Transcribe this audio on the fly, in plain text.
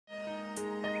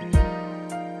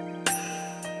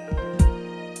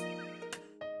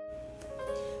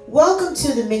Welcome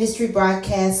to the ministry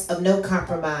broadcast of No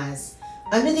Compromise,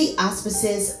 under the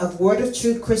auspices of Word of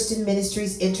Truth Christian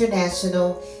Ministries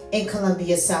International in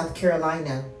Columbia, South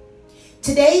Carolina.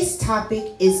 Today's topic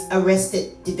is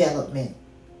arrested development,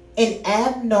 an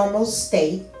abnormal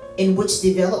state in which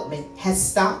development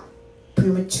has stopped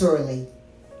prematurely.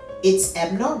 It's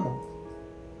abnormal.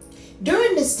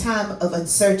 During this time of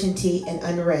uncertainty and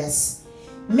unrest,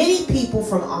 many people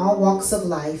from all walks of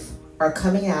life are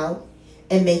coming out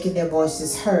and making their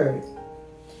voices heard.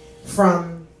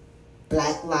 From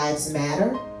Black Lives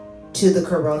Matter to the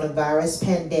coronavirus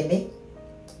pandemic,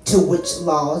 to which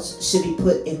laws should be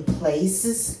put in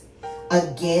place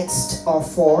against or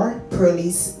for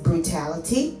police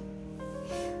brutality.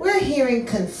 We're hearing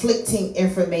conflicting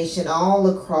information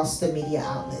all across the media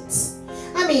outlets.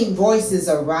 Voices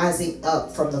are rising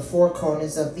up from the four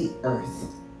corners of the earth.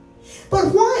 But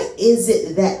why is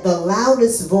it that the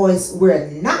loudest voice we're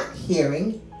not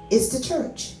hearing is the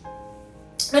church?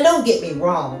 Now, don't get me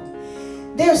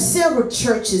wrong. There are several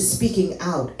churches speaking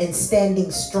out and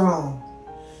standing strong.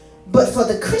 But for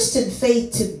the Christian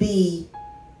faith to be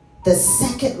the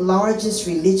second largest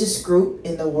religious group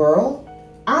in the world,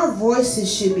 our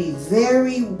voices should be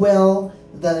very well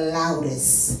the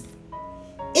loudest.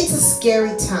 It's a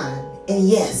scary time, and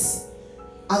yes,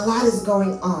 a lot is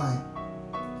going on.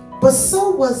 But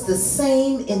so was the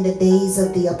same in the days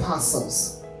of the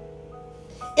apostles.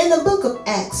 In the book of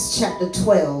Acts chapter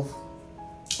 12,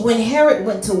 when Herod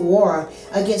went to war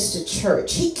against the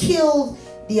church, he killed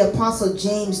the apostle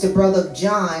James, the brother of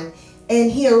John, and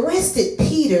he arrested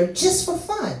Peter just for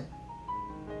fun.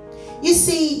 You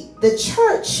see, the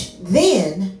church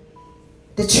then,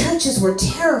 the churches were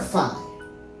terrified.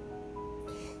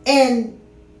 And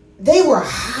they were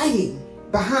hiding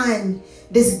behind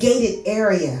this gated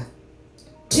area,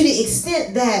 to the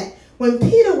extent that when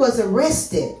Peter was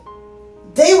arrested,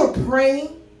 they were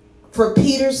praying for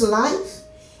Peter's life,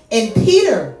 and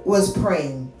Peter was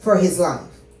praying for his life.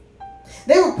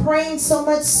 They were praying so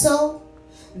much so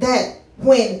that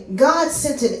when God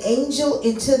sent an angel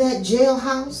into that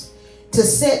jailhouse to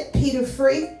set Peter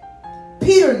free,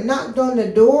 Peter knocked on the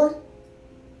door,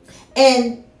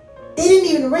 and they didn't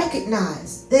even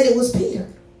recognize that it was Peter.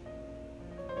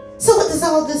 So what does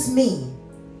all this mean?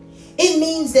 It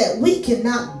means that we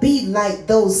cannot be like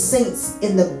those saints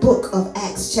in the book of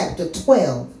Acts chapter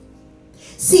 12.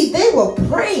 See, they were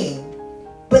praying,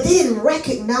 but they didn't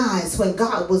recognize when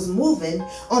God was moving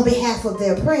on behalf of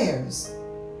their prayers.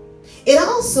 It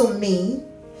also means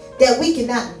that we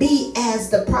cannot be as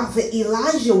the prophet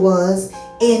Elijah was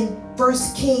in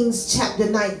 1 Kings chapter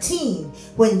 19,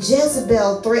 when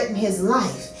Jezebel threatened his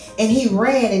life and he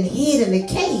ran and hid in a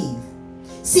cave.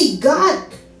 See, God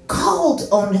called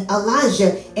on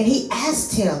Elijah and he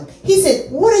asked him, he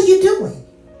said, "What are you doing?"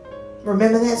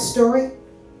 Remember that story?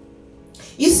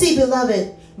 You see,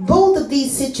 beloved, both of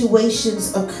these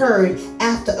situations occurred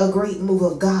after a great move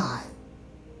of God.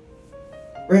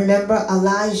 Remember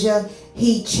Elijah,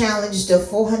 he challenged the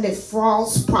 400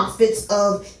 false prophets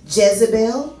of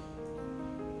Jezebel.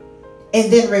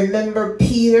 And then remember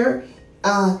Peter,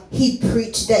 he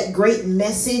preached that great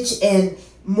message and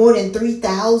more than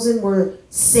 3,000 were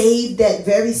saved that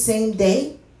very same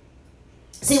day.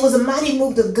 See, it was a mighty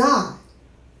move of God.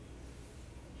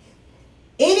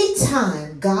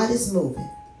 Anytime God is moving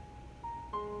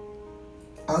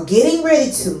or getting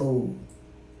ready to move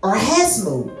or has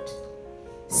moved,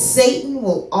 Satan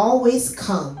will always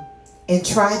come and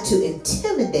try to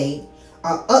intimidate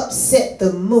or upset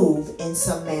the move in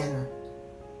some manner.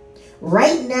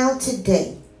 Right now,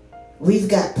 today, we've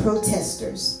got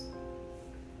protesters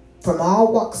from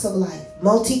all walks of life,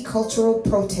 multicultural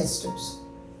protesters.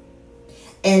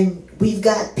 And we've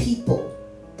got people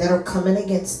that are coming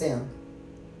against them.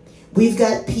 We've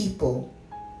got people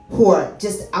who are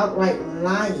just outright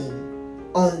lying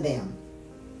on them,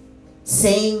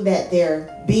 saying that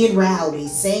they're being rowdy,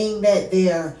 saying that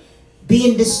they're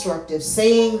being destructive,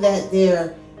 saying that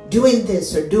they're doing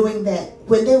this or doing that,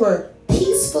 when they were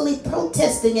peacefully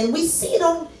protesting, and we see it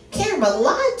on camera,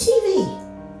 live TV.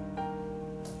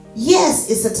 Yes,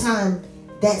 it's a time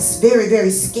that's very, very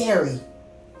scary.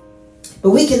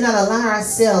 But we cannot allow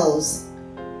ourselves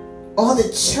or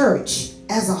the church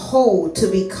as a whole to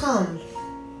become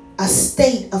a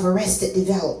state of arrested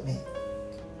development.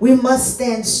 We must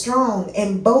stand strong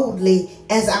and boldly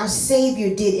as our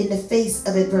Savior did in the face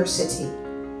of adversity.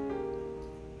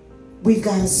 We've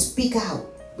got to speak out.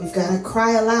 We've got to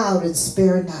cry aloud and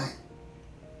spare not.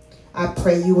 I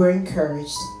pray you were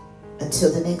encouraged.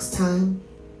 Until the next time,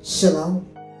 shalom.